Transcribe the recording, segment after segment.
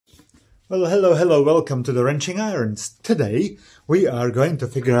Well, hello, welcome to the Wrenching Irons. Today we are going to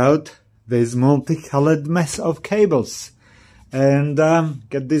figure out this multicolored mess of cables and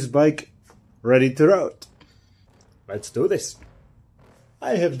get this bike ready to ride. Let's do this.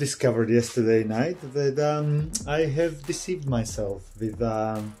 I have discovered yesterday night that I have deceived myself with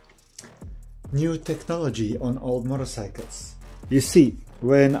new technology on old motorcycles. You see,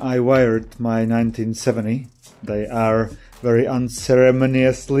 when I wired my 1970, they are very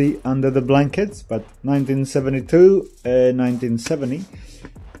unceremoniously under the blankets, but 1972 and 1970,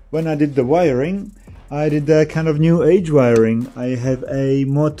 when I did the wiring, I did a kind of new age wiring. I have a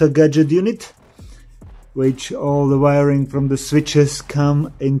motor gadget unit, which all the wiring from the switches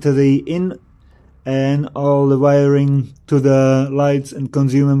come into the in, and all the wiring to the lights and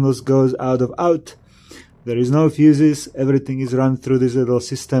consumables goes out of out. There is no fuses, everything is run through this little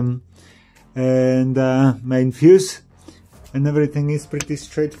system and main fuse, and everything is pretty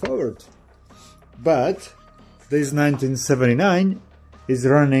straightforward. But this 1979 is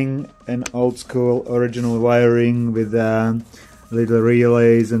running an old school original wiring with little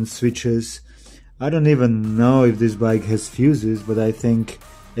relays and switches. I don't even know if this bike has fuses, but I think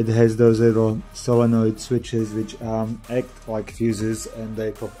it has those little solenoid switches which act like fuses, and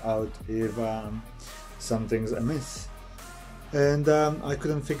they pop out if something's amiss. And I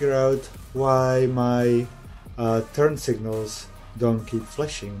couldn't figure out why my turn signals don't keep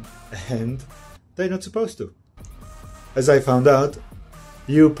flashing, and they're not supposed to. As I found out,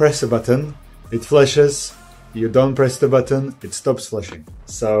 you press a button, it flashes, you don't press the button, it stops flashing.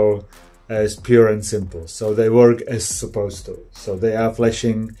 So it's pure and simple. So they work as supposed to. So they are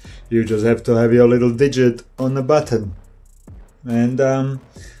flashing, you just have to have your little digit on the button. And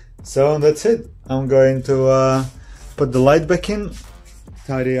so that's it. I'm going to put the light back in,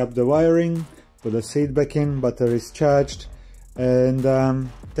 tidy up the wiring, put the seat back in, battery is charged, and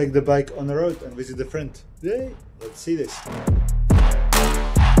take the bike on the road and visit the friend. Yay! Let's see this.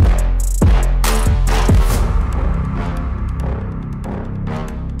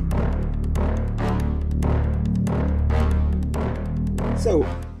 So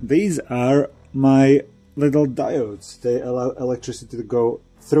these are my little diodes. They allow electricity to go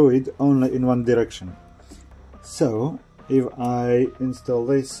through it only in one direction. So if I install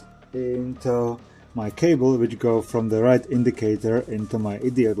this into my cable, which go from the right indicator into my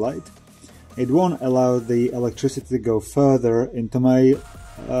idiot light, it won't allow the electricity to go further into my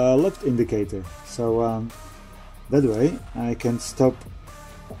left indicator. So that way I can stop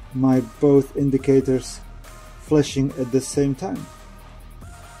my both indicators flashing at the same time.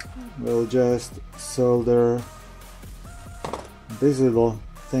 We'll just solder this little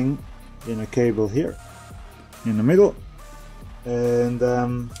thing in a cable here in the middle, and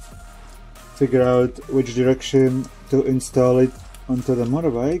figure out which direction to install it onto the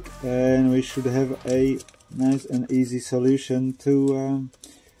motorbike, and we should have a nice and easy solution to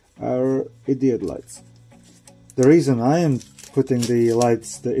our idiot lights. The reason I am putting the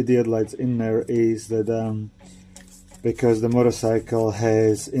idiot lights in there is that because the motorcycle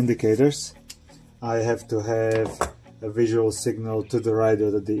has indicators, I have to have a visual signal to the rider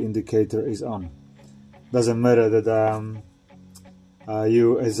that the indicator is on. Doesn't matter that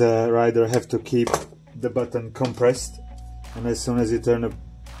you as a rider have to keep the button compressed, and as soon as you turn the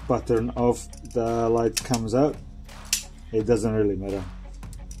button off, the light comes out. It doesn't really matter.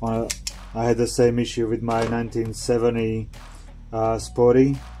 I had the same issue with my 1970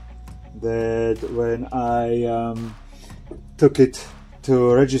 Sporty, that when I took it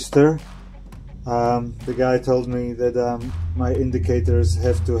to register, the guy told me that my indicators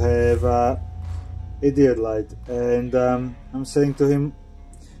have to have idiot light, and I'm saying to him,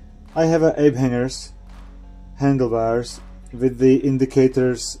 I have Abe hangers handlebars with the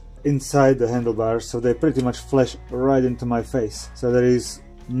indicators inside the handlebars, so they pretty much flash right into my face, so there is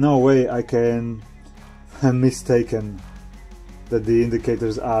no way I can have mistaken that the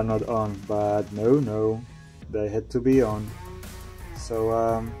indicators are not on. But no, they had to be on. So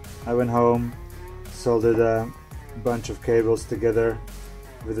I went home, soldered a bunch of cables together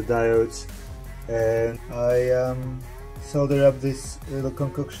with the diodes, and I soldered up these little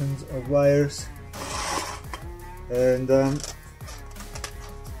concoctions of wires, and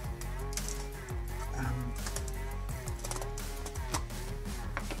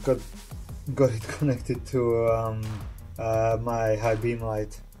got it connected to my high beam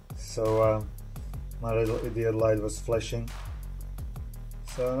light. So my little idiot light was flashing,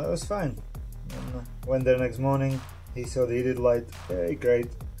 so that was fine. And went there next morning, he saw the idiot light. Hey, great,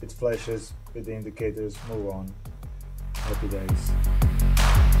 it flashes with the indicators, move on. Happy days.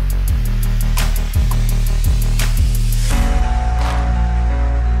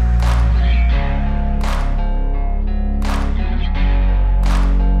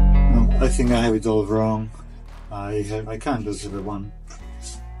 think I have it all wrong. I can't do 0-1.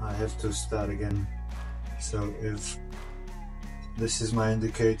 I have to start again. So if this is my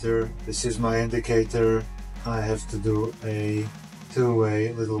indicator, this is my indicator, I have to do a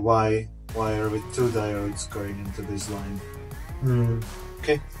two-way little Y wire with 2 diodes going into this line.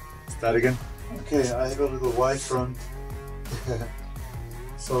 Okay, start again. Okay, I have a little Y front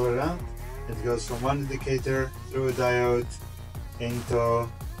soldered out. It goes from one indicator through a diode into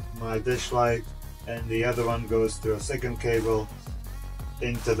my dash light, and the other one goes through a second cable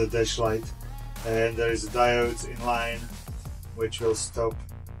into the dash light, and there is diodes in line which will stop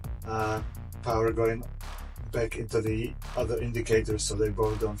power going back into the other indicators so they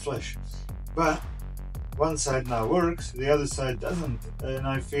both don't flash. But one side now works, the other side doesn't, and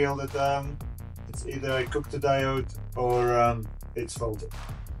I feel that it's either I cooked the diode or it's faulty.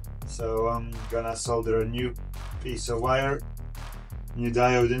 So I'm gonna solder a new piece of wire, new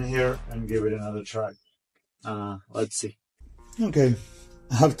diode in here, and give it another try. Let's see. Okay,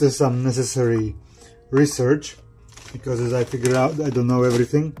 after some necessary research, because as I figured out I don't know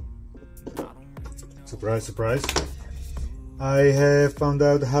everything, surprise surprise, I have found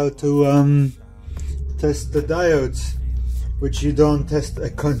out how to test the diodes, which you don't test a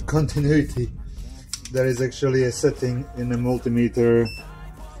continuity. There is actually a setting in a multimeter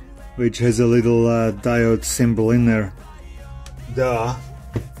which has a little diode symbol in there. Duh.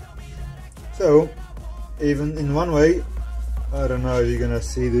 So, even in one way, I don't know if you're gonna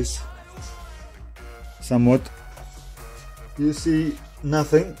see this somewhat. You see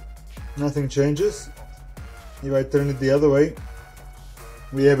nothing changes. If I turn it the other way,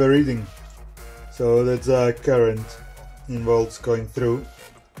 we have a reading. So that's a current in volts going through.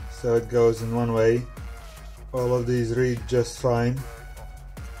 So it goes in one way. All of these read just fine.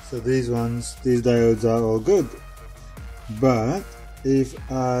 So these diodes are all good. But if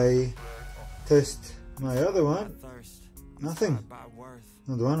I test my other one, nothing.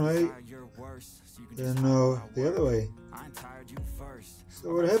 Not one way, then no the other way.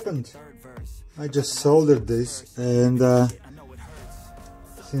 So what happened? I just soldered this, and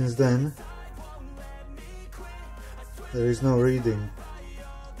since then there is no reading.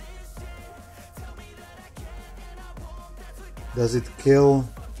 Does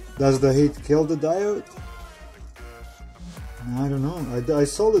the heat kill the diode? I don't know. I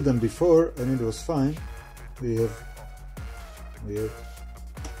soldered them before and it was fine. We have weird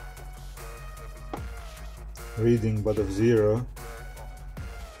reading but of 0.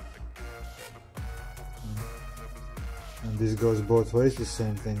 And this goes both ways, the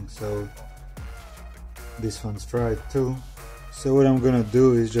same thing, so this one's fried too. So what I'm gonna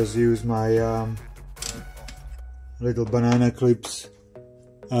do is just use my little banana clips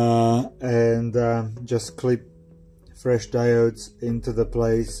and just clip fresh diodes into the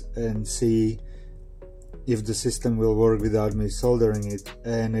place and see if the system will work without me soldering it.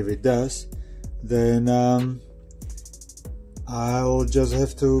 And if it does, then I'll just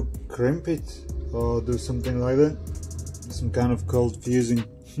have to crimp it or do something like that, some kind of cold fusing.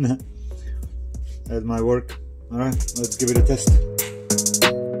 That might work. Alright, let's give it a test.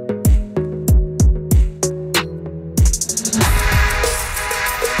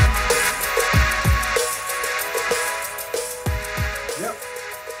 Yep,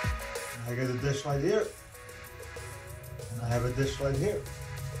 I got a dish light here, and I have a dish light here,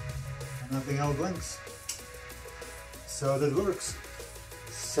 and nothing else blinks. So that works.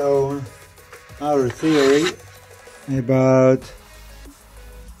 So our theory about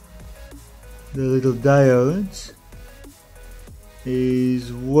the little diodes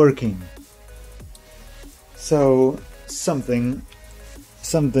is working. So something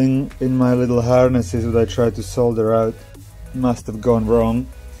in my little harnesses that I tried to solder out must have gone wrong,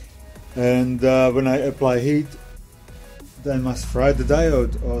 and when I apply heat, then I must fry the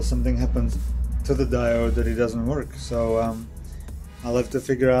diode, or something happens to the diode that it doesn't work. So I'll have to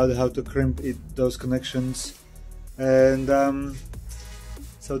figure out how to crimp those connections, and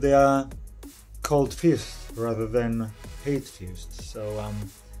so they are cold fused rather than heat fused. So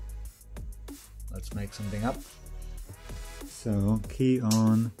let's make something up. So key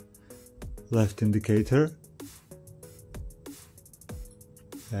on left indicator,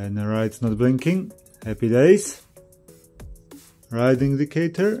 and the right's not blinking. Happy days. Right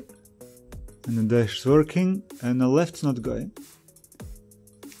indicator, and the dash's working, and the left's not going.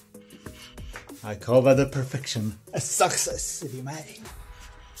 I call that a perfection, a success, if you may.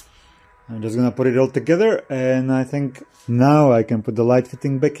 I'm just gonna put it all together, and I think now I can put the light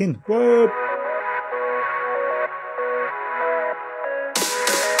fitting back in. Whoop!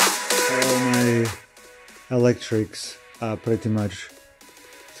 All my electrics are pretty much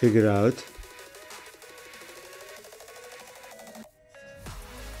figured out.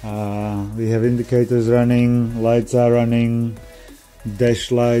 We have indicators running, lights are running,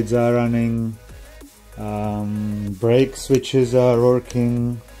 dash lights are running, brake switches are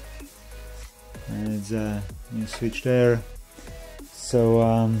working, and it's a new switch there.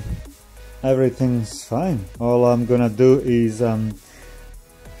 So everything's fine. All I'm gonna do is I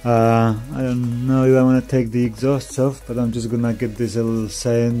don't know if I want to take the exhausts off, but I'm just gonna get this a little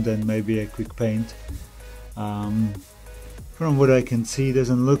sand and maybe a quick paint. From what I can see, it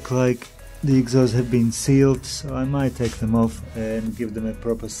doesn't look like the exhausts have been sealed, so I might take them off and give them a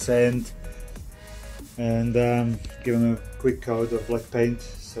proper sand and give them a quick coat of black paint.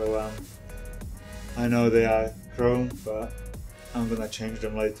 So I know they are chrome, but I'm gonna change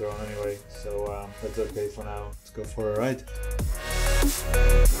them later on anyway, so that's okay for now. Let's go for a ride.